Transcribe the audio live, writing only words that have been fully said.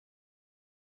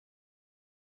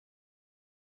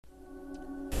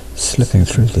Slipping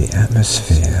through the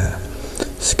atmosphere,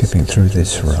 skipping through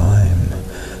this rhyme,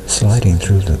 sliding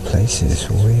through the places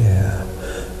we're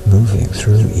moving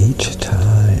through each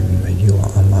time. You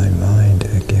are on my mind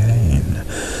again,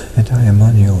 and I am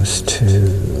on yours too,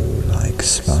 like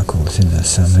sparkles in the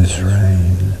summer's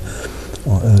rain,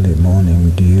 or early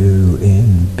morning dew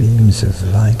in beams of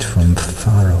light from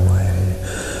far away,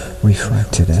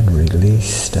 refracted and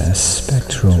released as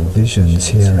spectral visions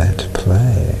here at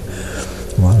play,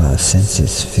 while our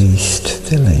senses feast,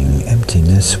 filling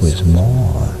emptiness with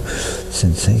more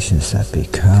sensations that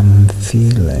become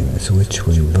feelings which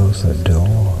we both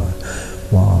adore,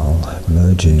 while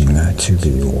merging to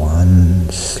be one,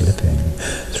 slipping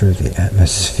through the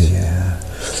atmosphere,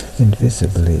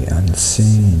 invisibly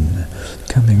unseen,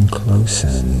 coming close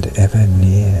and ever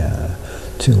near,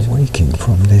 to waking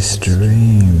from this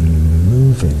dream,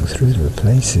 moving through the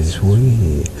places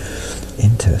we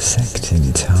intersect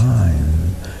in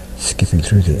time, skipping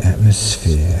through the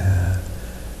atmosphere,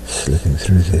 slipping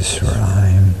through this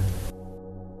rhyme.